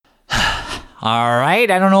All right,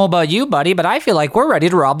 I don't know about you, buddy, but I feel like we're ready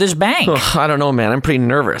to rob this bank. I don't know, man. I'm pretty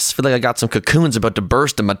nervous. Feel like I got some cocoons about to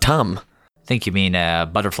burst in my tum. Think you mean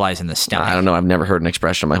butterflies in the stomach. I don't know. I've never heard an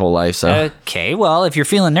expression in my whole life, so... Okay, well, if you're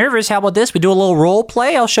feeling nervous, how about this? We do a little role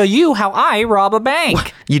play. I'll show you how I rob a bank.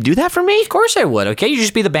 What? You do that for me? Of course I would, okay? You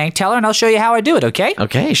just be the bank teller, and I'll show you how I do it, okay?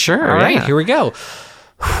 Okay, sure. All right, here we go.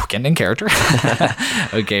 Getting in character.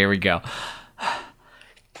 Okay, here we go.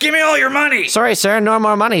 Give me all your money! Sorry, sir. No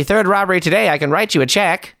more money. Third robbery today. I can write you a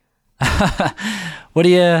check. What are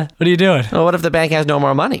you doing? Well, what if the bank has no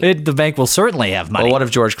more money? The bank will certainly have money. Well, what if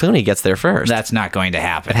George Clooney gets there first? That's not going to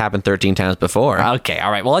happen. It happened 13 times before. Okay, all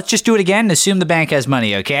right. Well, let's just do it again and assume the bank has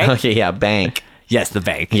money, okay? Okay, yeah, bank. Yes, the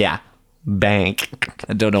bank. Yeah, bank.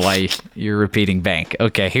 I don't know why you're repeating bank.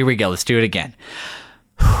 Okay, here we go. Let's do it again.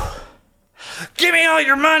 Give me all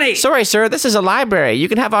your money! Sorry, sir. This is a library. You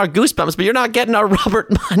can have our Goosebumps, but you're not getting our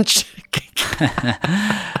Robert Munch.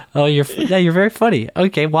 Oh, you're very funny.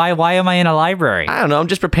 Okay, why am I in a library? I don't know. I'm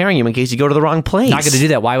just preparing you in case you go to the wrong place. Not going to do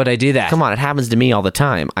that. Why would I do that? Come on, it happens to me all the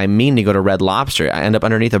time. I mean to go to Red Lobster. I end up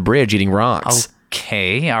underneath a bridge eating rocks.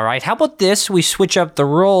 Okay, all right. How about this? We switch up the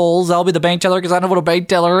roles. I'll be the bank teller because I know what a bank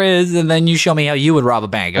teller is, and then you show me how you would rob a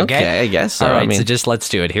bank, okay? Okay, I guess so. All right, I mean, so just let's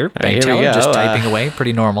do it here. Bank here we teller, go. just typing away.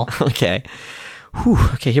 Pretty normal. Okay. Whew,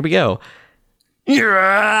 okay, here we go. What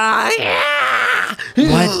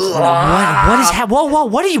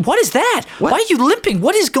is what is that? What? Why are you limping?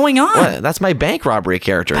 What is going on? What? That's my bank robbery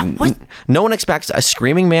character. What? No one expects a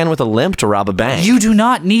screaming man with a limp to rob a bank. You do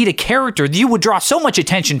not need a character. You would draw so much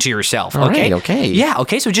attention to yourself, okay? Right, okay. Yeah,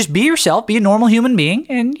 okay, so just be yourself, be a normal human being,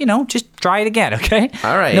 and, just try it again, okay?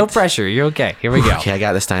 All right. No pressure. You're okay. Here we go. Okay, I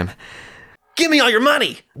got this time. Give me all your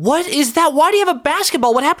money. What is that? Why do you have a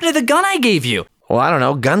basketball? What happened to the gun I gave you? Well, I don't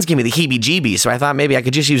know. Guns give me the heebie-jeebies, so I thought maybe I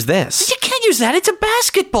could just use this. You can't use that. It's a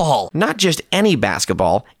basketball. Not just any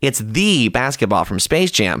basketball. It's the basketball from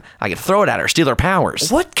Space Jam. I could throw it at her, steal her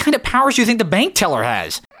powers. What kind of powers do you think the bank teller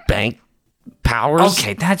has? Bank powers?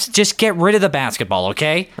 Okay, just get rid of the basketball,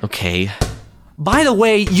 okay? Okay. By the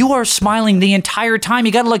way, you are smiling the entire time.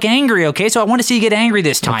 You gotta look angry, okay? So I want to see you get angry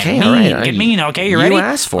this time. Okay, mean. all right. Get mean, okay? You ready? You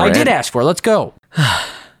asked for it. I did ask for it. Let's go.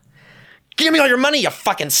 Give me all your money, you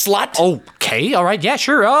fucking slut. Okay, all right. Yeah,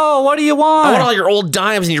 sure. Oh, what do you want? I want all your old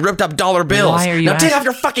dimes and your ripped up dollar bills. Why are you Now take off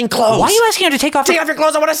your fucking clothes. Why are you asking her to take off Take off your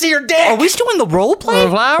clothes. I want to see your dick. Are we still in the role play?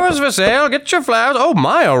 Flowers for sale. Get your flowers. Oh,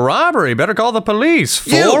 my, a robbery. Better call the police.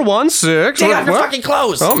 You. 416. Take off your fucking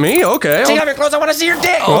clothes. Oh, me? Okay. Take off your clothes. I want to see your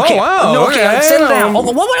dick. Okay. Oh, wow. No, okay, Okay. settle down. What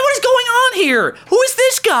is going on here? Who is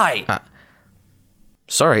this guy?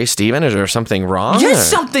 Sorry, Steven. Is there something wrong? Yes,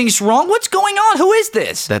 something's wrong. What's going on? Who is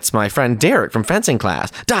this? That's my friend Derek from fencing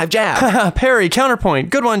class. Dive jab. Parry, counterpoint.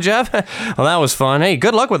 Good one, Jeff. Well, that was fun. Hey,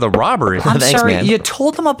 good luck with the robbery. I'm Thanks, sorry, man. you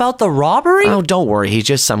told them about the robbery? Oh, don't worry. He's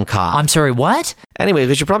just some cop. I'm sorry, what? Anyway,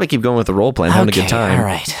 we should probably keep going with the role play and having a good time. All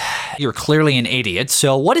right. You're clearly an idiot.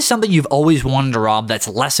 So what is something you've always wanted to rob that's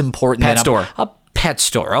less important Pet than store. a pet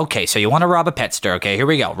store? Okay, so you want to rob a pet store. Okay, here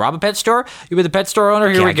we go. Rob a pet store? You be the pet store owner?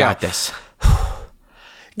 Here Okay, we I go. got this.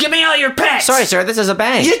 Give me all your pets! Sorry, sir. This is a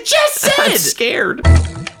bank. You just said! I'm scared.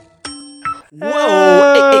 Whoa.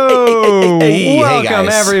 Oh, Hey, welcome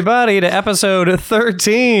guys. everybody to episode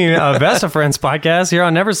 13 of Best of Friends podcast here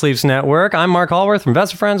on Never Sleeps Network. I'm Mark Hallworth from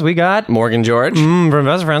Best of Friends. We got Morgan George. from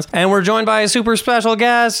Best of Friends, and we're joined by a super special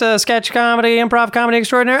guest, sketch comedy, improv comedy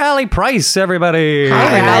extraordinaire, Allie Price. Everybody,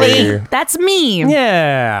 Hi, Allie. That's me.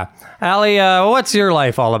 Yeah. Allie, what's your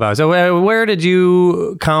life all about? So where did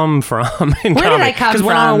you come from in Where comedy? did I come Because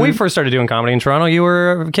when from? we first started doing comedy in Toronto, you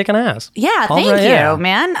were kicking ass. Yeah, All thank right, you, yeah.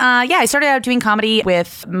 man. I started out doing comedy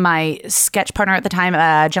with my sketch partner at the time,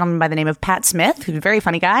 a gentleman by the name of Pat Smith, who's a very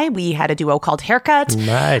funny guy. We had a duo called Haircut.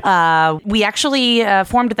 Right. We actually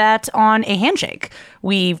formed that on a handshake.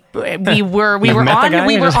 We were met the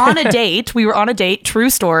guy? on a date. We were on a date, true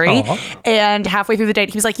story. Oh. And halfway through the date,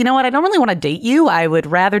 he was like, "You know what? I don't really want to date you. I would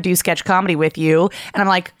rather do sketch comedy with you." And I'm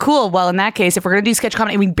like, "Cool. Well, in that case, if we're gonna do sketch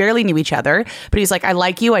comedy," we barely knew each other, but he's like, "I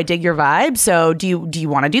like you. I dig your vibe. So do you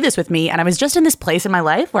want to do this with me?" And I was just in this place in my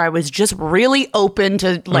life where I was just really open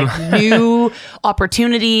to like new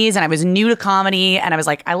opportunities, and I was new to comedy, and I was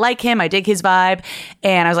like, "I like him. I dig his vibe."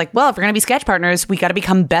 And I was like, "Well, if we're gonna be sketch partners, we got to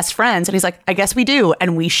become best friends." And he's like, "I guess we do."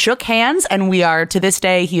 And we shook hands, and we are, to this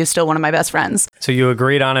day, he is still one of my best friends. So you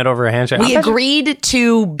agreed on it over a handshake? We agreed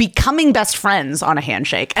to becoming best friends on a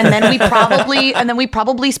handshake. And then we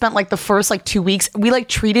probably spent like the first like 2 weeks. We like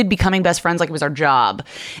treated becoming best friends like it was our job,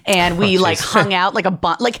 and we like hung out like a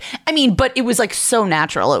bunch. Like but it was like so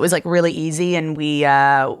natural. It was like really easy, and we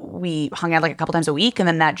hung out like a couple times a week, and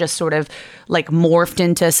then that just sort of like morphed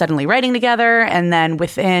into suddenly writing together. And then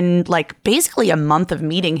within like basically a month of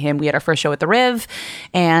meeting him, we had our first show at the Riv,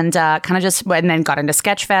 and and then got into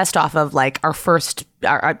Sketchfest off of like our first.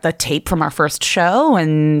 The tape from our first show,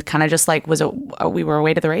 and kind of just like we were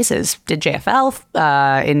away to the races. Did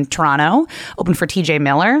JFL in Toronto, opened for TJ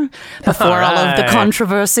Miller before all of the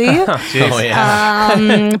controversy. But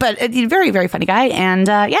a very, very funny guy, and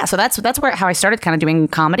so that's how I started kind of doing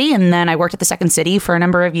comedy. And then I worked at the Second City for a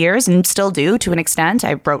number of years, and still do to an extent.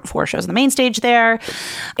 I wrote 4 shows on the main stage there,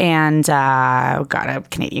 and got a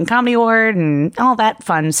Canadian Comedy Award and all that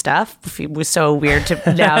fun stuff. It was so weird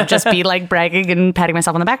to now just be like bragging and patting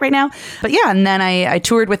myself on the back right now. But yeah, and then I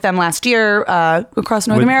toured with them last year across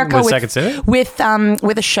North America with Second City? with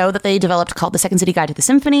a show that they developed called The Second City Guide to the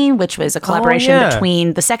Symphony, which was a collaboration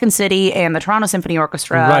between the Second City and the Toronto Symphony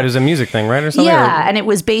Orchestra. Right, it was a music thing, right, or something? Yeah, and it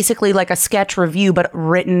was basically like a sketch review, but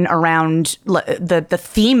written around the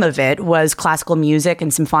theme of it was classical music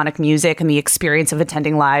and symphonic music and the experience of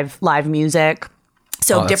attending live music.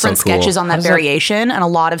 So different sketches on that variation and a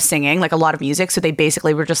lot of singing, like a lot of music. So they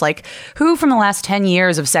basically were just like, who from the last 10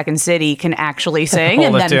 years of Second City can actually sing?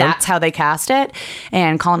 And then that's how they cast it.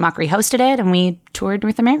 And Colin Mockery hosted it, and we toured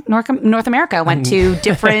North America, went to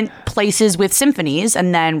different places with symphonies,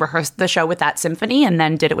 and then rehearsed the show with that symphony, and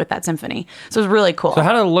then did it with that symphony. So it was really cool. So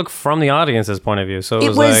how did it look from the audience's point of view? So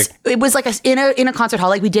it was like in a concert hall.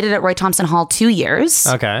 Like we did it at Roy Thompson Hall 2 years.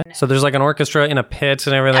 Okay. So there's like an orchestra in a pit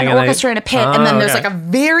and everything. An orchestra in a pit, and then there's like a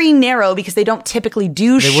very narrow, because they don't typically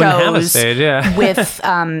do shows have a stage, with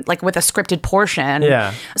with a scripted portion.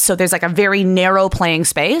 Yeah. So there's like a very narrow playing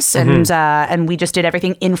space, and we just did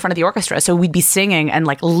everything in front of the orchestra. So we'd be singing, and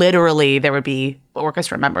like literally there would be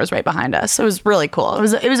orchestra members right behind us. So it was really cool. It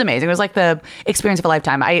was amazing. It was like the experience of a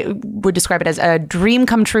lifetime. I would describe it as a dream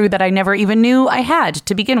come true that I never even knew I had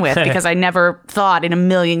to begin with, because I never thought in a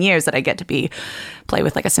million years that I get to play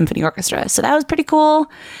with like a symphony orchestra. So that was pretty cool.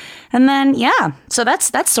 And then, so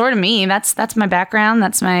that's sort of me. That's my background.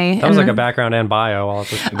 That was like a background and bio. That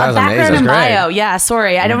was background amazing. and bio. Yeah,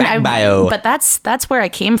 sorry. Bio. But that's where I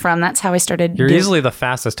came from. That's how I started. You're easily the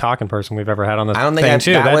fastest talking person we've ever had on this. I don't think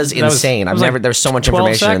that was insane. There's so much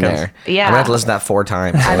information in there. Yeah. I'm gonna have to listen to that 4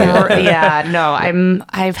 times.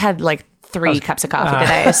 I've had like 3 cups of coffee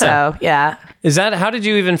today. So yeah. Is that, how did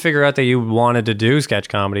you even figure out that you wanted to do sketch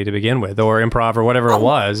comedy to begin with, or improv, or whatever it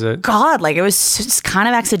was? God, like it was just kind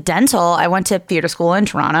of accidental. I went to theater school in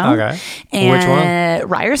Toronto. Okay. And which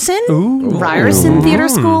one? Ryerson Theater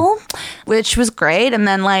School, which was great. And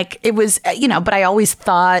then like it was, but I always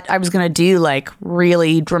thought I was going to do like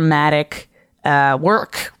really dramatic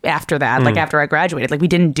work after that, like after I graduated. Like we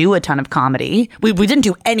didn't do a ton of comedy. We didn't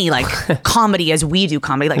do any like comedy as we do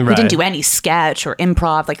comedy. Like we didn't do any sketch or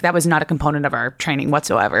improv. Like that was not a component of our training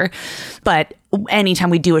whatsoever. But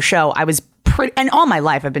anytime we do a show, I was and all my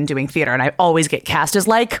life I've been doing theater, and I always get cast as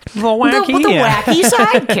like the wacky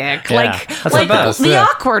sidekick, like the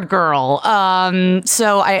awkward girl.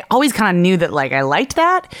 So I always kind of knew that like I liked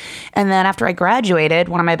that. And then after I graduated,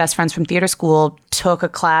 one of my best friends from theater school took a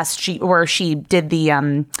class where she did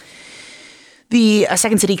the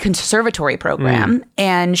Second City Conservatory program.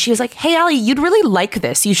 And she was like, hey, Allie, you'd really like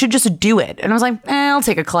this. You should just do it. And I was like, I'll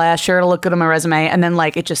take a class. Sure, it'll look good on my resume. And then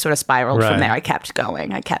like it just sort of spiraled from there. I kept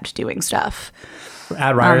going. I kept doing stuff.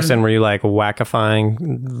 At Ryerson, were you like wackifying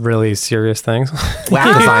really serious things?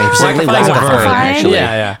 Wackifying, specifically wackifying, actually.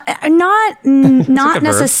 Yeah. Not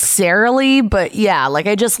necessarily, but yeah, like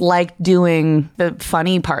I just liked doing the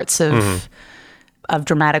funny parts of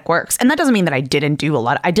dramatic works. And that doesn't mean that I didn't do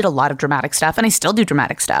I did a lot of dramatic stuff, and I still do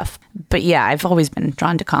dramatic stuff. But yeah, I've always been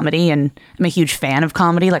drawn to comedy, and I'm a huge fan of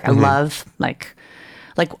comedy. Like I love like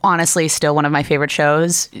honestly, still one of my favorite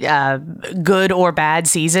shows, good or bad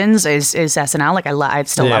seasons, is SNL. Like I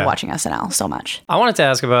still love watching SNL so much. I wanted to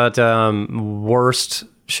ask about worst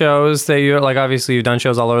shows that you like. Obviously, you've done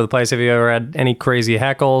shows all over the place. Have you ever had any crazy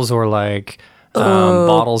heckles or like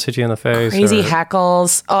bottles hit you in the face? Crazy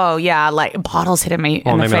heckles. Oh yeah, like bottles hitting me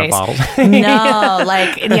in the face. Not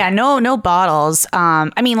bottles. No bottles.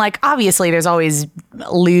 I mean, like obviously there's always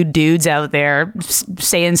lewd dudes out there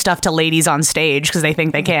saying stuff to ladies on stage because they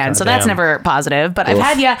think they can. So that's never positive. But I've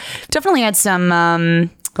had definitely had some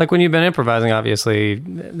Like when you've been improvising, obviously,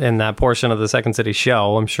 in that portion of the Second City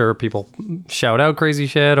show, I'm sure people shout out crazy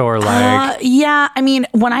shit or like... Yeah, I mean,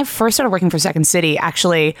 when I first started working for Second City,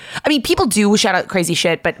 actually, I mean, people do shout out crazy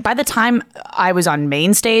shit, but by the time I was on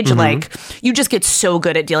main stage, like, you just get so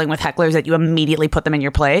good at dealing with hecklers that you immediately put them in their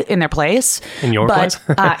place. In your place?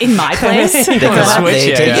 In my place. They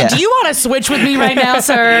Do you want to switch with me right now,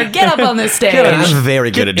 sir? Get up on this stage. I'm very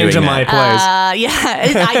good at doing Into that. my place.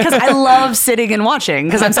 Yeah, because I love sitting and watching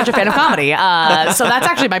because I'm such a fan of comedy. So that's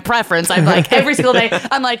actually my preference. I'm like every single day.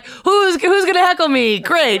 I'm like, who's gonna heckle me?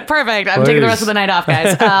 Great, perfect. I'm taking the rest of the night off,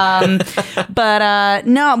 guys. But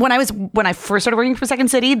no, when I first started working for Second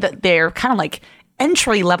City, their kind of like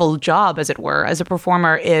entry level job, as it were, as a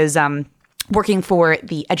performer is working for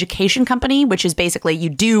the education company, which is basically you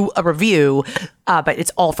do a review, but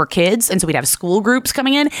it's all for kids. And so we'd have school groups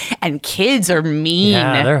coming in, and kids are mean.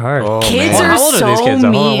 Yeah, they're hard. Kids man. are How old so are these kids?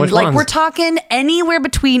 mean. Which Like ones? we're talking anywhere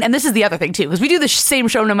between, and this is the other thing too, because we do the same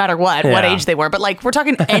show no matter what Yeah. age they were. But like we're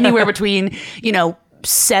talking anywhere between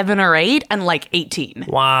 7 or 8 and like 18.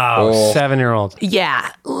 Wow, 7-year-old.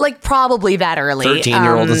 Yeah, like probably that early.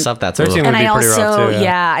 13-year-olds and stuff. That's 13 a would And be I pretty rough, also, too,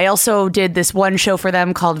 yeah. I also did this one show for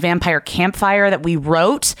them called Vampire Campfire that we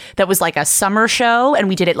wrote. That was like a summer show, and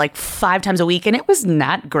we did it like 5 times a week, and it was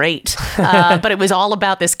not great. But it was all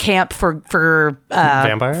about this camp for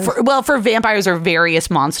Vampires? for vampires or various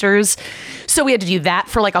monsters. So we had to do that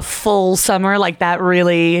for like a full summer. Like that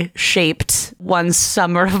really shaped one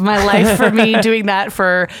summer of my life for me doing that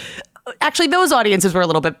for. Actually, those audiences were a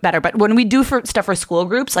little bit better, but when we do stuff for school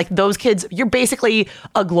groups, like those kids, you're basically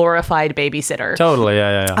a glorified babysitter. Totally,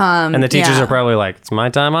 yeah. And the teachers yeah. are probably like, "It's my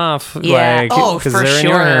time off." Yeah. Like, Oh, 'cause for they're in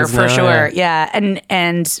your sure. hands For now, sure. Yeah.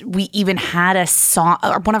 And we even had a song.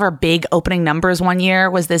 One of our big opening numbers one year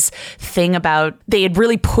was this thing about they had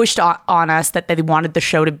really pushed on us that they wanted the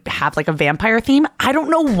show to have like a vampire theme. I don't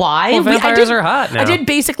know why. Well, vampires are hot now. I did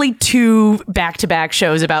basically 2 back-to-back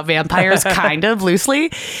shows about vampires, kind of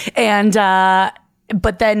loosely, and.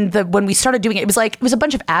 But then when we started doing it, it was a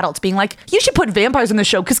bunch of adults being like, you should put vampires in the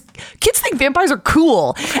show because kids think vampires are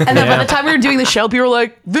cool. And then by the time we were doing the show, people were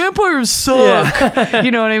like, vampires suck. You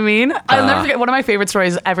know what I mean? I'll never forget. One of my favorite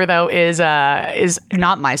stories ever, though, is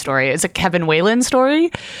not my story. It's a Kevin Whalen story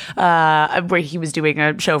where he was doing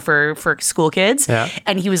a show for school kids. Yeah.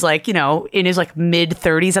 And he was like, in his like mid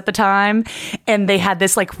 30s at the time. And they had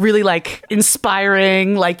this like really like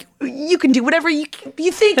inspiring, like, you can do whatever you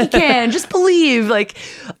think you can. Just believe, like,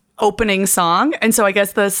 opening song. And so I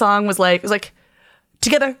guess the song was like,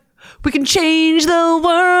 together we can change the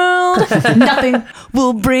world. Nothing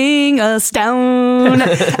will bring us down.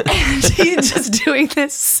 And he's just doing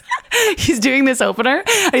this. He's doing this opener.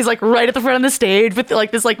 And he's like right at the front of the stage with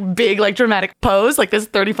like this like big like dramatic pose, like this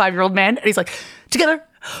 35-year-old man. And he's like, together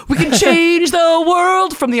we can change the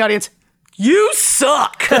world. From the audience, you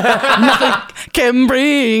suck. Nothing can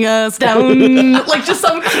bring us down. Like just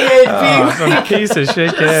some kid being like, Some piece of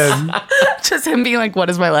shit kid. just him being like, what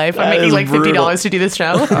is my life? I'm That making is like $50 to do this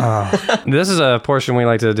show. This is a portion we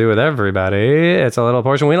like to do with everybody. It's a little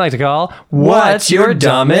portion we like to call What's Your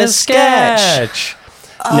Dumbest Sketch?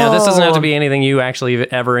 Now, this doesn't have to be anything you actually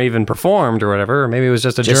ever even performed or whatever. Or maybe it was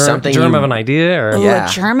just a something germ you- of an idea. Or Yeah. A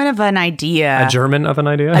German of an idea. a German of an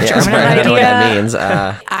idea? Yeah, German I don't know what that idea. means.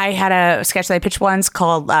 I had a sketch that I pitched once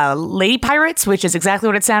called Lady Pirates, which is exactly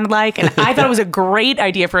what it sounded like. And I thought it was a great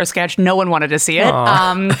idea for a sketch. No one wanted to see it.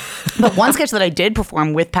 But one sketch that I did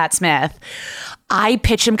perform with Pat Smith, I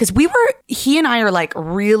pitched him because he and I are like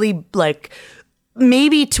really like,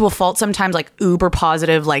 maybe to a fault sometimes, like uber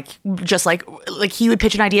positive, like just like he would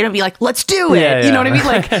pitch an idea and be like, let's do it. Yeah, You know yeah.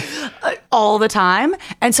 what I mean? Like all the time.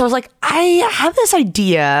 And so I was like, I have this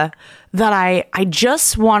idea that I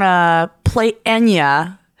just want to play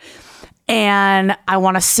Enya and I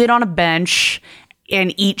want to sit on a bench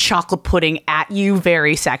and eat chocolate pudding at you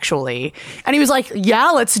very sexually. And he was like,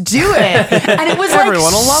 yeah, let's do it. And it was like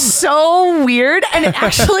Everyone will love it. so weird. And it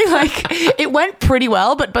actually like, it went pretty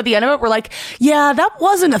well. But by the end of it, we're like, yeah, that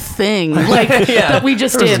wasn't a thing. Like that we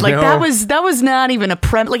just did. Like that was not even a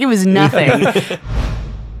like it was nothing.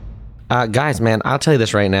 Guys, man, I'll tell you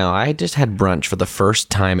this right now. I just had brunch for the first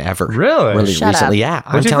time ever. Really? Shut recently. up. Yeah,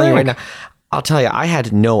 I'm What'd you telling you right think? now. I'll tell you, I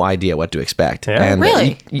had no idea what to expect. Yeah? And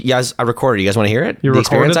Really? You guys, I recorded. You guys want to hear it? You The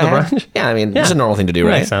experience recorded I the had? brunch? Yeah, I mean, it's a normal thing to do,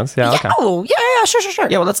 right? Makes sense. Yeah, okay. Oh, yeah, sure.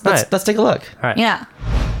 Yeah, well, let's take a look. All right. Yeah.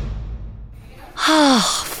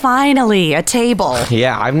 Finally, a table.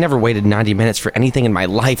 Yeah, I've never waited 90 minutes for anything in my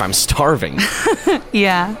life. I'm starving.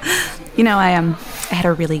 Yeah. I had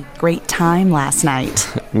a really great time last night.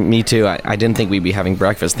 Me too. I didn't think we'd be having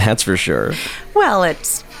breakfast, that's for sure. Well,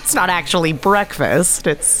 it's not actually breakfast.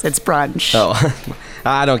 It's brunch. Oh,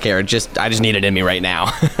 I don't care. I just need it in me right now.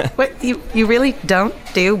 What, you really don't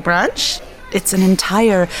do brunch? It's an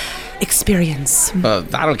entire experience.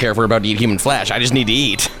 I don't care if we're about to eat human flesh. I just need to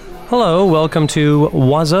eat. Hello, welcome to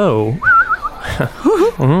Wazo.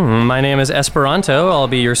 My name is Esperanto. I'll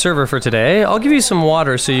be your server for today. I'll give you some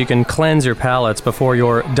water so you can cleanse your palates before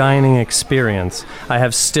your dining experience. I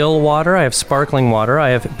have still water, I have sparkling water, I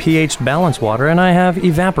have pH balanced water, and I have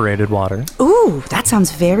evaporated water. Ooh, that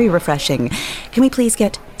sounds very refreshing. Can we please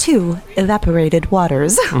get 2 evaporated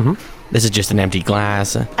waters? This is just an empty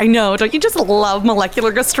glass. I know, don't you just love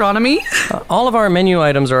molecular gastronomy? All of our menu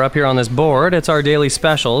items are up here on this board. It's our daily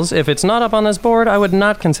specials. If it's not up on this board, I would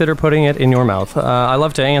not consider putting it in your mouth. I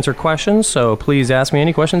love to answer questions, so please ask me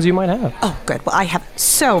any questions you might have. Oh, good. Well, I have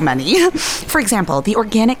so many. For example, the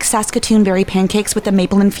organic Saskatoon berry pancakes with the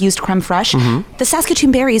maple-infused creme fraiche. The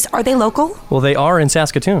Saskatoon berries, are they local? Well, they are in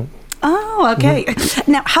Saskatoon. Oh, okay.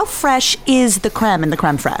 Now, how fresh is the creme in the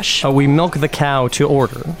creme fraiche? We milk the cow to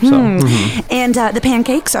order. So. And the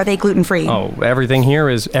pancakes, are they gluten-free? Oh, everything here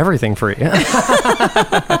is everything free.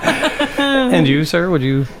 And you, sir, would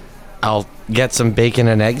you... I'll get some bacon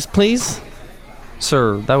and eggs, please.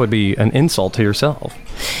 Sir, that would be an insult to yourself.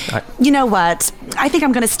 You know what? I think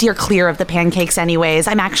I'm going to steer clear of the pancakes anyways.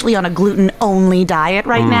 I'm actually on a gluten-only diet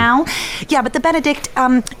right now. Yeah, but the Benedict,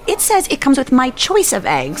 it says it comes with my choice of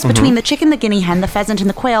eggs. Between the chicken, the guinea hen, the pheasant, and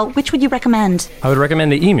the quail, which would you recommend? I would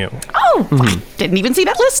recommend the emu. Oh, I didn't even see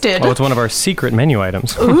that listed. Oh, it's one of our secret menu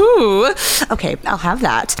items. Ooh. Okay, I'll have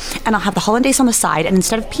that. And I'll have the hollandaise on the side, and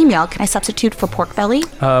instead of pea meal, can I substitute for pork belly?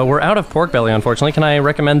 We're out of pork belly, unfortunately. Can I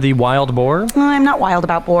recommend the wild boar? I'm not wild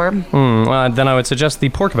about boar. Then I would suggest the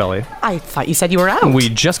pork belly. I thought you said you were out. We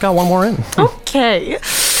just got one more in. Okay.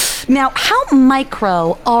 Now, how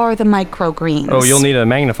micro are the microgreens? Oh, you'll need a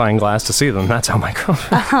magnifying glass to see them. That's how micro.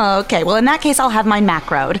 Okay, well, in that case, I'll have mine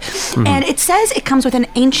macroed. And it says it comes with an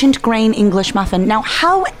ancient grain English muffin. Now,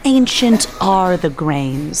 how ancient are the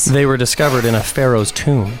grains? They were discovered in a pharaoh's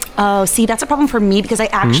tomb. Oh, see, that's a problem for me because I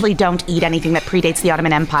actually don't eat anything that predates the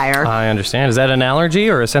Ottoman Empire. I understand. Is that an allergy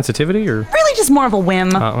or a sensitivity or? Really just more of a whim.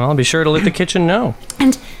 Well, be sure to let the kitchen know.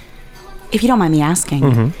 And if you don't mind me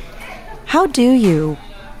asking, how do you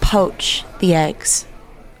poach the eggs?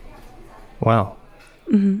 Well,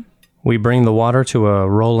 we bring the water to a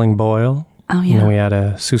rolling boil. Oh, yeah. And then we add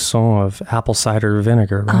a soupçon of apple cider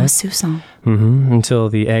vinegar, right? Oh, soupçon. Until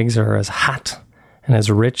the eggs are as hot and as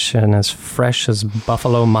rich and as fresh as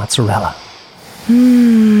buffalo mozzarella.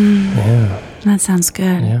 Yeah. That sounds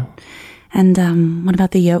good. Yeah. And what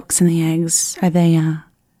about the yolks in the eggs? Are they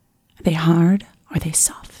hard or are they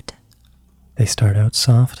soft? They start out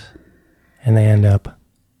soft and they end up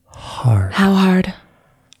hard. How hard?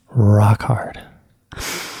 Rock hard.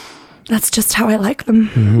 That's just how I like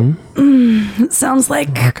them. It sounds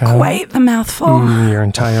like hard. quite the mouthful. Your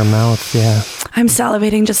entire mouth, yeah. I'm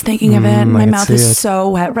salivating just thinking of it. I My can mouth see is it. so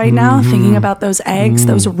wet right now thinking about those eggs,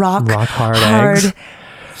 those rock hard eggs.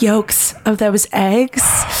 yolks of those eggs.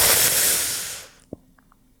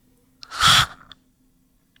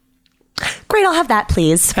 Great, I'll have that,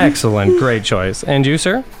 please. Excellent. Great choice. And you,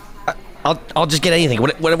 sir? I'll just get anything.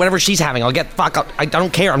 Whatever she's having, I'll get. I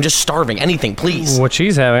don't care. I'm just starving. Anything, please. What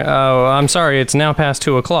she's having? Oh, I'm sorry. It's now past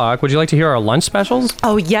 2 o'clock. Would you like to hear our lunch specials?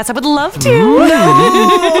 Oh, yes, I would love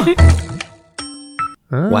to.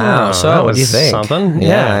 Wow. So, that what do you was think? something.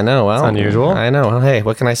 Yeah, I know. Well, it's unusual. I know. Well, hey,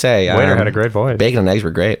 what can I say? Waiter had a great voice. Bacon and eggs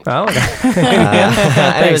were great. Oh, okay.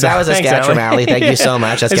 Anyways, that was a Thanks, sketch from Allie. Allie. Thank you so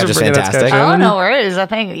much. That Thanks sketch for was bringing that sketch fantastic. in. Oh, no worries.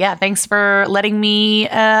 Thanks for letting me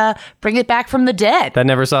bring it back from the dead. That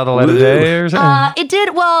never saw the light of day or something? It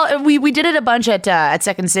did. Well, we did it a bunch at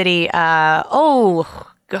Second City.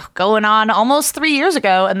 Going on almost 3 years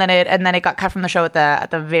ago, and then it got cut from the show at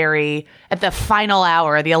the final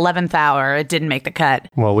hour, the 11th hour. It didn't make the cut.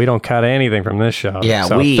 Well, we don't cut anything from this show. Yeah,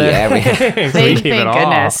 so we thank Thank keep it all.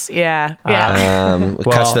 goodness. Yeah.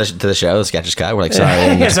 Cuts to the show. The sketch is cut. We're like,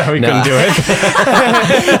 sorry. So we couldn't do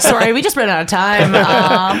it. Sorry, we just ran out of time.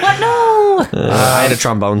 But no. I had a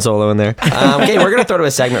trombone solo in there. Okay, we're gonna throw to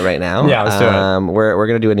a segment right now. Yeah, let's do it. We're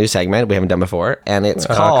gonna do a new segment we haven't done before, and it's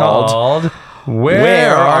called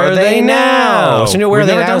Where Are They Now? So, Where Are We've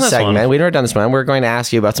They never Now done this segment. one. We've never done this one. We're going to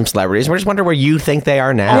ask you about some celebrities. We're just wondering where you think they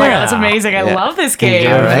are now. Oh my God, that's amazing. I love this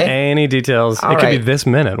game. All right. Any details? All it could be right. this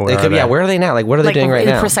minute. Where It could be, are they? where are they now? Like, what are they doing right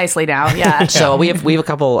now? Precisely now. Yeah. So we have a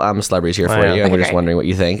couple celebrities here for yeah. you, and we're Okay, just great. wondering what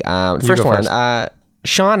you think. First go one, first.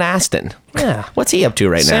 Sean Astin. Yeah. What's he up to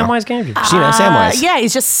right now? Samwise Gamgee. Samwise. Yeah,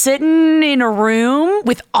 he's just sitting in a room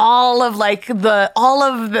with all of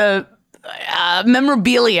the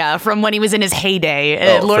memorabilia from when he was in his heyday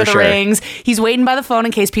at Oh, Lord of for the sure. Rings. He's waiting by the phone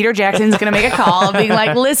in case Peter Jackson's going to make a call, being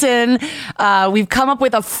like, "Listen, we've come up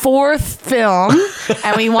with a 4th film,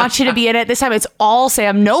 and we want you to be in it. This time it's all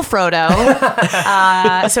Sam, no Frodo."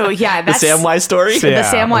 So yeah, The that's Samwise story? the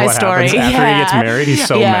Samwise what story. happens after he gets married? He's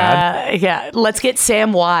so mad. Yeah, let's get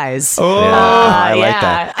Sam Wise. Oh, I like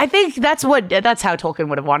that. I think that's how Tolkien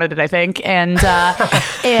would have wanted it. I think, and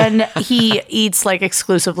he eats like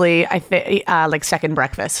exclusively, I think, like second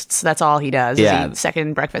breakfasts. That's all he does. Yeah. Is eat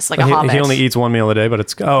second breakfast, like a hobbit. He only eats one meal a day, but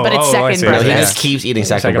it's But it's I second see. No, he breakfast. just keeps eating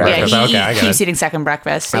second Second breakfast. Yeah, breakfast. he Okay, I get keeps it. eating second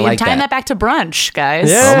breakfast. I So like tying that. that back to brunch, guys.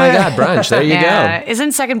 Yeah. Oh my God, brunch. There you Yeah, go.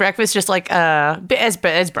 isn't second breakfast just like as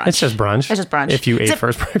brunch? It's just brunch. It's just brunch. If you ate Except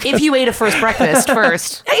first breakfast. If you ate a first breakfast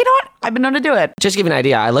first, hey, you know what? I've been known to do it. Just to give you an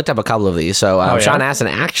idea, I looked up a couple of these. So yeah? Sean Astin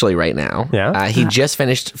actually right now, Yeah? he just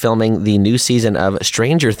finished filming the new season of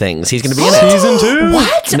Stranger Things. He's going to be in it. Season 2?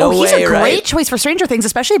 What? No he's way, a great right? choice for Stranger Things,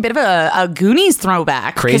 especially a bit of a Goonies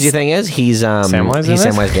throwback. Crazy 'Cause- thing is, he's Samwise in he's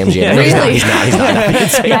this? Samwise Gamgee. Yeah. No, he's not. Really? He's not.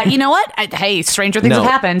 He's not. Yeah, you know what? Hey, Stranger Things No,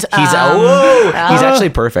 have happened. He's Um, he's actually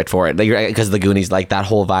perfect for it because the Goonies, like that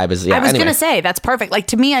whole vibe is. Yeah, I was anyway. gonna say that's perfect. Like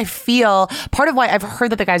to me, I feel part of why I've heard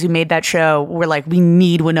that the guys who made that show were like, we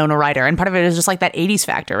need Winona Ryder, and part of it is just like that '80s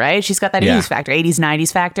factor, right? She's got that Yeah. '80s factor, '80s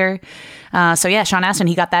 '90s factor. So yeah, Sean Astin,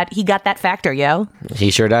 he got that factor, yo.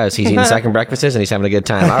 He sure does. He's eating second breakfasts and he's having a good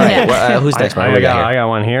time. All right, Yeah. well, who's next? Mark? What do we got I here? got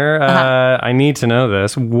one here. I need to know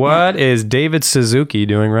this. What is David Suzuki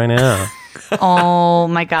doing right now? Oh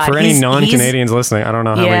my God! For any He's- non-Canadians listening, I don't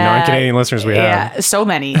know how many non-Canadian listeners we have. Yeah, so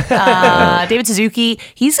many. David Suzuki,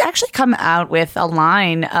 he's actually come out with a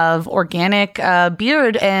line of organic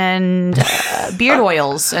beard and beard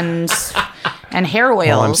oils and hair oils.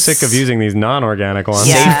 Well, I'm sick of using these non-organic ones.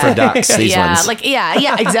 Safe for ducks, these yeah, ones. like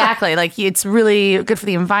yeah, exactly. Like it's really good for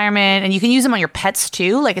the environment, and you can use them on your pets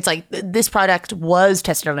too. Like it's like this product was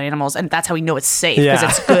tested on animals, and that's how we know it's safe because Yeah.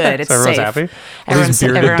 it's good. It's So everyone's safe. happy? Everyone's,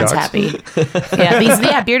 These bearded everyone's ducks? happy.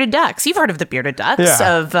 Yeah, bearded ducks. You've heard of the bearded ducks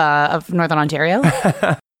Yeah. of Northern Ontario.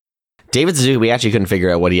 David Suzuki, we actually couldn't figure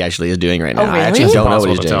out what he actually is doing right now. Oh, I actually really? don't know what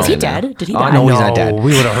he's Impossible doing. to tell. right Is he now. dead? Did he Oh, die? no, he's No, not dead. we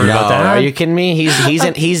would've heard no, about that. Are you kidding me?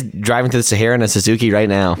 He's driving through the Sahara in a Suzuki right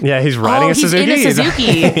now. Yeah, he's riding a he's Suzuki. in a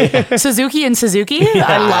Suzuki. Suzuki and Suzuki.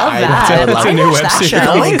 I love I- that. I would love I it. New watched web that series.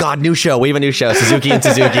 show. Oh my God, new show. We have a new show. Suzuki and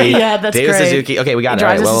Suzuki. Yeah, that's David great. Suzuki. Okay, we got it.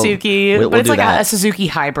 Drives All right, a well, Suzuki, we'll but it's do like that. a Suzuki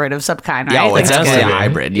hybrid of some kind, right? Yeah, Like, it's sounds definitely a like it.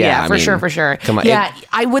 hybrid. Yeah, I for mean, sure. Come on. Yeah,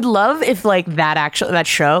 I would love if like that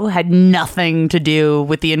show had nothing to do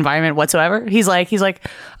with the environment whatsoever. He's like,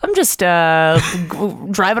 I'm just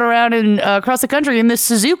driving around across the country in this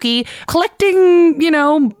Suzuki, collecting,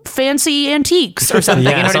 fancy antiques or something. Yeah,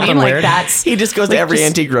 you know what I something mean? weird. Like that's He just goes to like, every just-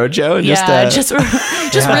 antique roadshow and yeah, just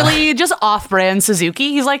really just off-brand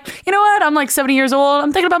Suzuki. He's like, you know what? I'm like 70 years old.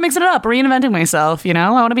 I'm thinking about mixing it up, reinventing myself. I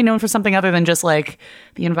want to be known for something other than just like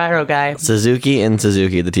the Enviro guy. Suzuki and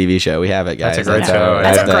Suzuki, the TV show. We have it, guys. That's a great show.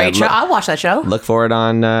 That's That's, a great show. Look, I'll watch that show. look for it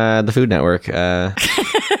on the Food Network.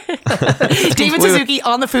 David Suzuki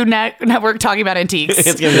on the Food Network talking about antiques.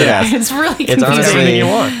 It's gonna be the best. It's really confusing. It's honestly, Anything you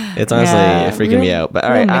want. It's honestly Yeah, freaking me out. But all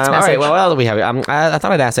right, mixed all right. message. Well, what else do we have? I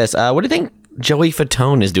thought I'd ask this. What do you think Joey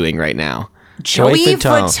Fatone is doing right now? Joey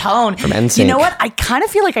Fatone from NSYNC. You know what? I kind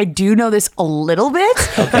of feel like I do know this a little bit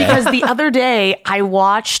because the other day I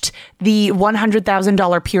watched the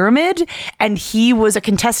 $100,000 Pyramid, and he was a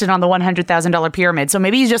contestant on the $100,000 Pyramid. So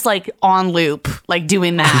maybe he's just like on loop, like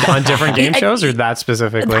doing that On different game shows or that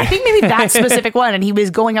specifically? I think maybe that specific one, and he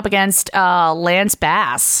was going up against Lance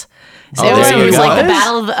Bass. So Oh, it was, there it you was go. like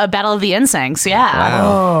the battle of the NSYNCs. Yeah. Wow.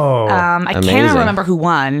 Oh. I Amazing. can't remember who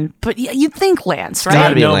won, but you'd think Lance, right?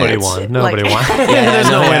 gotta be Nobody Lance. won. Nobody Like- won. Yeah, There's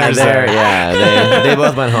no winners there. Yeah, they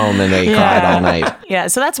both went home and they cried all night. Yeah,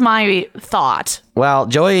 so that's my thought. Well,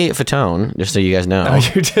 Joey Fatone, just so you guys know,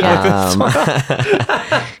 You did like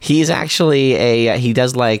this. he's actually he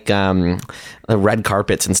does like the red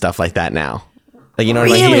carpets and stuff like that now. Like, you know,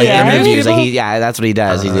 Really? like Yeah. interviews. Like that's what he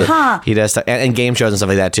does. He does stuff, and game shows and stuff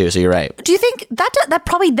like that too. So you're right. Do you think that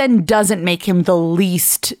probably then doesn't make him the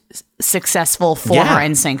least successful former Yeah.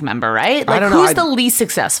 NSYNC member, right? Like, don't know. who's the least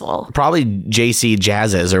successful? Probably JC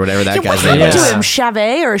Jazzes or whatever that Yeah, what guy's name happened is. to him?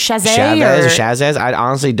 Chavez or Shazay? Chavez or or Shazaz? I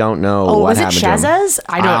honestly don't know Oh, what was it happened to him. Shazaz?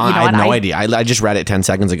 I don't- you know I had what, no I- idea. I just read it 10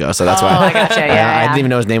 seconds ago, so that's why. I gotcha. I Yeah, didn't even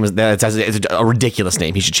know his name was. It's a ridiculous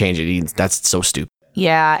name. He should change it. That's so stupid.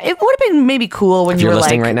 Yeah, it would have been maybe cool when If you you're were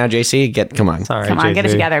listening like, right now, JC, come on. Sorry, come on, get it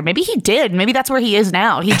JC. together. Maybe he did. Maybe that's where he is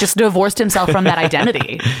now. He just divorced himself from that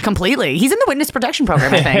identity completely. He's in the witness protection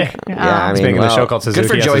program, I think. Yeah, I mean, making a well, show called good Suzuki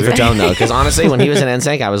for at Joey Suzuki. Fatone though, because honestly, when he was in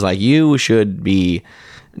NSYNC, I was like, you should be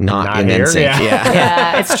not Not in here? NSYNC. Yeah. Yeah.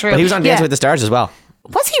 Yeah, it's true. But he was on Dancing Yeah. with the Stars as well.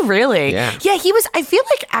 Was he really? Yeah. Yeah, he was. I feel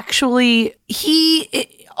like actually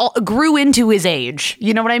grew into his age.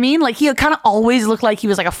 You know what I mean? Like he kind of always looked like he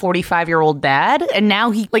was like a 45-year-old dad, and now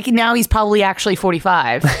he's probably actually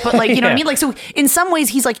 45. But like you know what I mean? Like so in some ways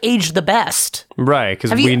he's like aged the best. Right,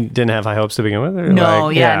 because we didn't have high hopes to begin with. No,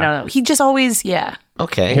 no. He just always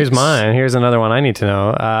Okay. Here's mine. Here's another one I need to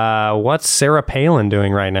know. What's Sarah Palin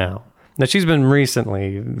doing right now? Now, she's been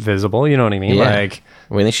recently visible. You know what I mean? Yeah. Like,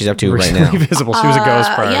 what do you think she's up to right now? recently visible. She was a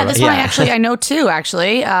ghost prior. yeah, to this that. one I know too.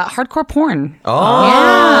 Actually, hardcore porn. Oh.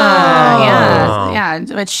 Yeah.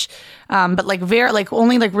 Which, but like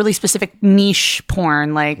only like really specific niche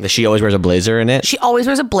porn. Like She always wears a blazer in it. she always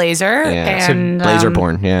wears a blazer. Yeah. And Blazer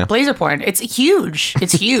porn, yeah. blazer porn. It's huge.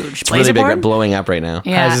 It's huge. It's blazer really big, porn. blowing up right now.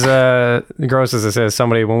 Yeah. As gross as this is,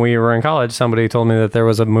 when we were in college, somebody told me that there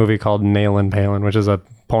was a movie called Nailin' Palin, which is a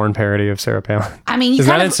porn parody of Sarah Palin. I mean, Isn't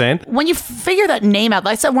that insane? When you figure that name out,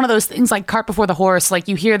 that's one of those things like cart before the horse. Like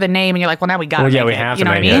you hear the name and you're like, well, now we got to. Well, yeah, make we it. have You to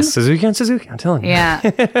know make what I mean? it. Suzuki on Suzuki, I'm telling you. Yeah.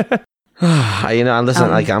 Listen,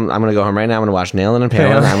 I'm gonna go home right now. I'm gonna watch Nailin' and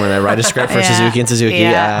Palin. I'm gonna write a script for Yeah. Suzuki and Suzuki.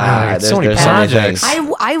 Yeah. So many there's projects.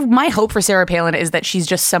 My hope for Sarah Palin is that she's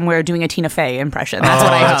just somewhere doing a Tina Fey impression. That's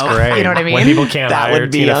what I that's hope. great. You know what I mean? When people can't That hire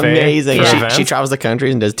would be Tina Fey amazing. for She events. travels the country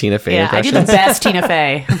and does Tina Fey yeah, I do the impressions. best Tina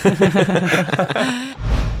Fey.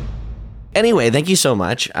 Anyway, thank you so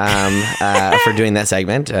much for doing that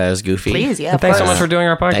segment. It was goofy. Please, yeah. Thanks so of much for course. doing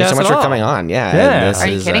our podcast. Thanks so much at for all. coming on. Yeah. Yeah. This Are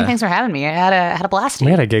you is, kidding? Thanks for having me. I had a blast. We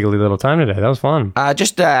had a giggly little time today. That was fun. I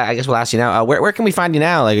guess we'll ask you now. Where can we find you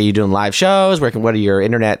now? Like, are you doing live shows? What are your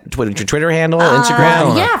Twitter handle,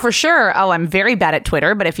 Instagram? Yeah, for sure. Oh, I'm very bad at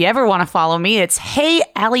Twitter, but if you ever want to follow me, it's Hey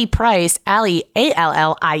Allie Price, Allie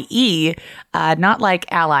Allie, not like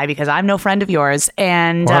ally because I'm no friend of yours.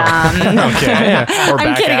 And Okay. Yeah. Or I'm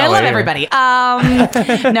back kidding. I alley love or- everybody. Hey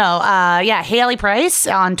Allie Price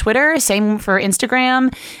on Twitter. Same for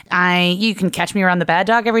Instagram. You can catch me around the Bad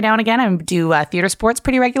Dog every now and again. I do theater sports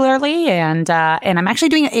pretty regularly, and I'm actually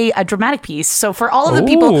doing a dramatic piece. So for all of the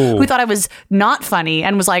people Ooh. who thought I was not funny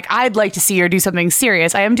and was like, I'd like to see her do something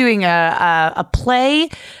serious, I am doing a play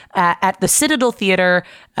at the Citadel Theater,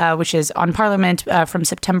 which is on Parliament from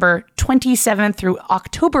September 27th through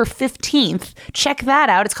October 15th. Check that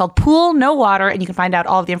out. It's called Pool No Water, and you can find out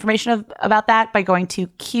all of the information about that by going to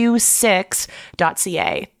q6.ca.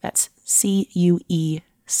 That's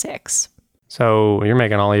CUE6. So you're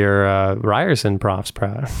making all your Ryerson props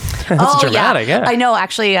proud. That's dramatic, yeah. I know.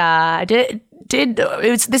 Actually, I did.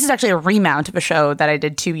 This is actually a remount of a show that I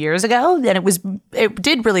did 2 years ago, and it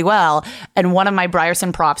did really well. And one of my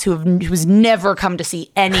Brierson props, who's never come to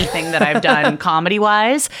see anything that I've done comedy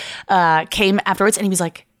wise, came afterwards, and he was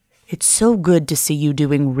like, "It's so good to see you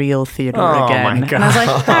doing real theater again." my God. And I was like,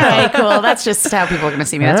 "All right, cool. That's just how people are going to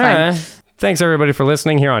see me. That's All fine." right. Thanks, everybody, for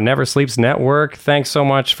listening here on Never Sleeps Network. Thanks so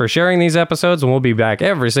much for sharing these episodes, and we'll be back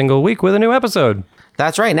every single week with a new episode.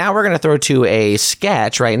 That's right. Now we're going to throw to a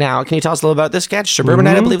sketch right now. Can you tell us a little about this sketch?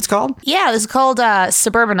 Suburbanite, I believe it's called. Yeah, this is called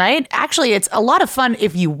Suburbanite. Actually, it's a lot of fun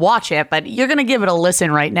if you watch it, but you're going to give it a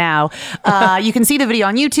listen right now. You can see the video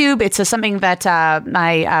on YouTube. It's something that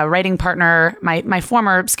my writing partner, my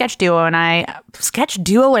former sketch duo and I... I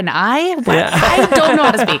don't know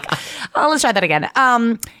how to speak. Let's try that again.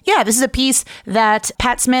 This is a piece that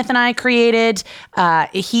Pat Smith and I created.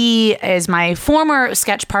 He is my former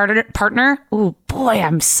sketch partner. Ooh, boy,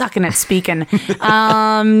 I'm sucking at speaking. It's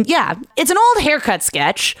an old haircut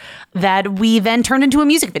sketch that we then turned into a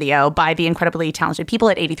music video by the incredibly talented people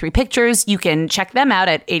at 83 Pictures. You can check them out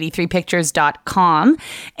at 83pictures.com.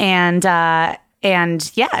 And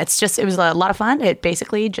yeah, it was a lot of fun. It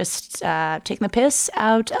basically just taking the piss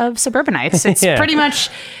out of suburbanites. It's Yeah. pretty much,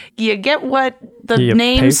 you get what the You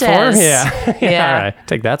name pay for? says. Yeah. Yeah. All right.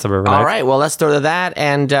 Take that, Suburban. All right. Well, let's throw to that.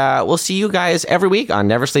 And we'll see you guys every week on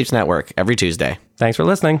Never Sleeps Network every Tuesday. Thanks for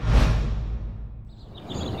listening.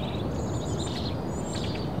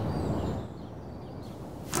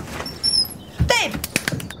 Babe,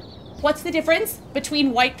 what's the difference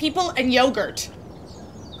between white people and yogurt?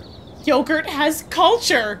 Yogurt has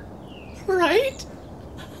culture, right?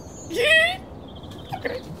 Yeah.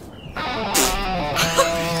 Okay.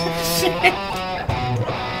 Shit.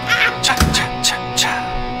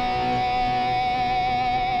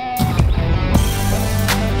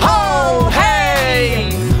 Ho, hey!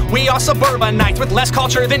 We are suburbanites with less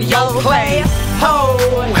culture than yo play. Ho,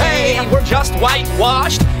 hey, we're just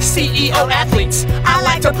whitewashed CEO athletes. I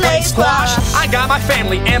like to play squash. I got my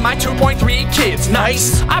family and my 2.3 kids.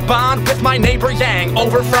 Nice. I bond with my neighbor Yang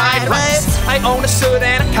over fried rice. I own a soot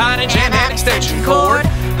and a cottage and an extension cord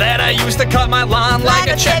that I use to cut my lawn like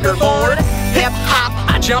a checkerboard. Hip hop,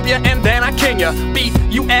 I jump ya and then I king ya. Beat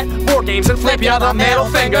you at board games and flip ya the middle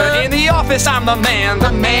finger. In the office I'm the man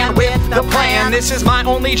with the plan. This is my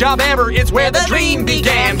only job ever, it's where the dream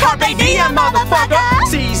began. Carpe diem, motherfucker.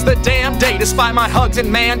 Seize the damn day despite my hugs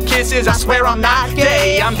and man kisses. I swear I'm not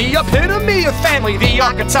gay. I'm the epitome of family, the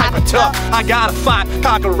archetype of tough. I got a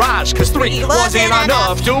 5-car garage cause 3 wasn't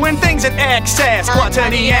enough. Doing things in excess,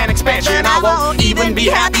 gluttony and expansion. I won't even be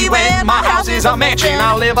happy when my house is a mansion.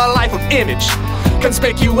 I live a life of image.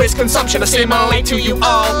 Conspicuous consumption, assimilate to you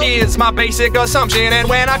all is my basic assumption. And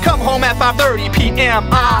when I come home at 5:30 p.m.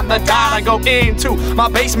 on the dot, I go into my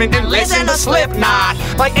basement and listen to Slipknot.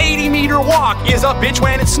 My 80-meter walk is a bitch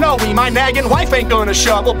when it's snowy. My nagging wife ain't gonna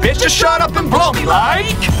shovel, bitch, just shut up and blow me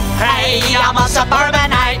like. Hey, I'm a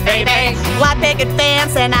suburbanite, baby. White picket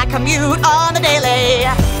fence and I commute on the daily.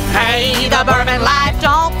 Hey, the bourbon life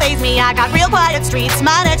don't faze me. I got real quiet streets.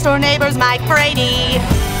 My next door neighbor's Mike Brady.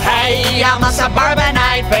 Hey, I'm a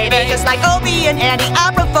suburbanite, baby. Just like Opie and Andy,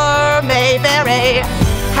 I prefer Mayberry.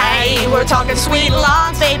 Hey, we're talking sweet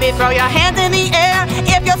lawns, baby. Throw your hands in the air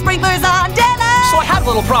if your sprinkler's on daily. So I had a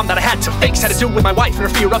little problem that I had to fix. Had to do with my wife and her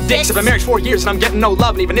fear of dicks. I've been married 4 years and I'm getting no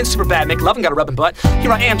love. And even in Superbad, make love and got a rubbing butt.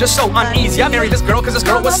 Here I am, just so uneasy. I married this girl cause this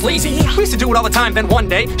girl was sleazy. We used to do it all the time, then one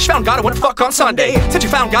day she found God and wouldn't fuck on Sunday. Said she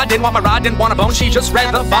found God, didn't want my ride, didn't want a bone. She just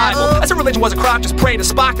read the Bible. I said religion was a crock, just pray to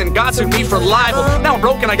Spock. Then God sued me for libel. Now I'm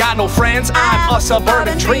broke and I got no friends. I'm a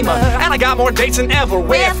suburban dreamer. And I got more dates than ever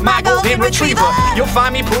with my golden retriever. You'll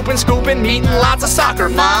find me pooping, scooping, meeting lots of soccer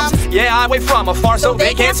moms. Yeah, I wave from afar so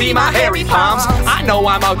they can't see my hairy palms. I know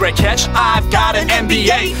I'm a great catch, I've got an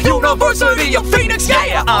MBA. University of Phoenix,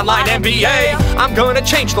 yeah, online MBA. I'm gonna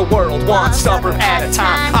change the world one suburb at a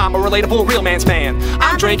time. I'm a relatable real man's man.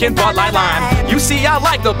 I'm drinking Bud Light Lime. You see, I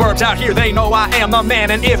like the burbs out here, they know I am the man.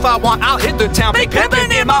 And if I want, I'll hit the town, big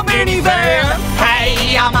pimpin' in my minivan.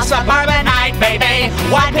 Hey, I'm a suburbanite, baby.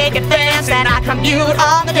 White picket fence and I commute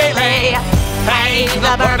on the daily. Hey,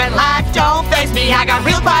 the bourbon life don't faze me. I got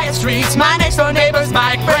real quiet streets. My next door neighbor's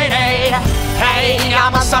Mike Brady. Hey,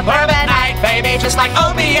 I'm a suburbanite, baby. Just like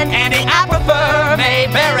Opie and Andy, I prefer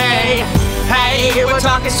Mayberry. Hey, we're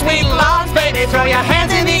talking sweet lawns, baby. Throw your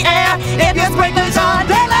hands in the air if your sprinkler's on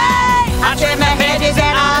daily. I trim the hedges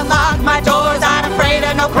and I lock my doors. I'm afraid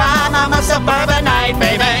of no crime. I'm a suburbanite,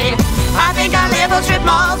 baby. I think I live on strip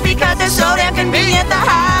malls because they're so damn convenient. The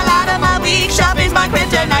highlight of my week, shopping's my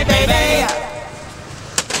kryptonite, baby.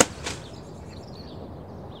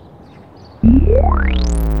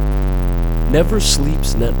 Never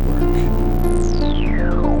Sleeps Network.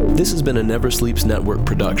 This has been a Never Sleeps Network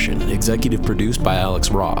production, executive produced by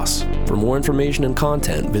Alex Ross. For more information and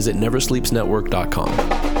content, visit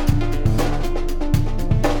neversleepsnetwork.com.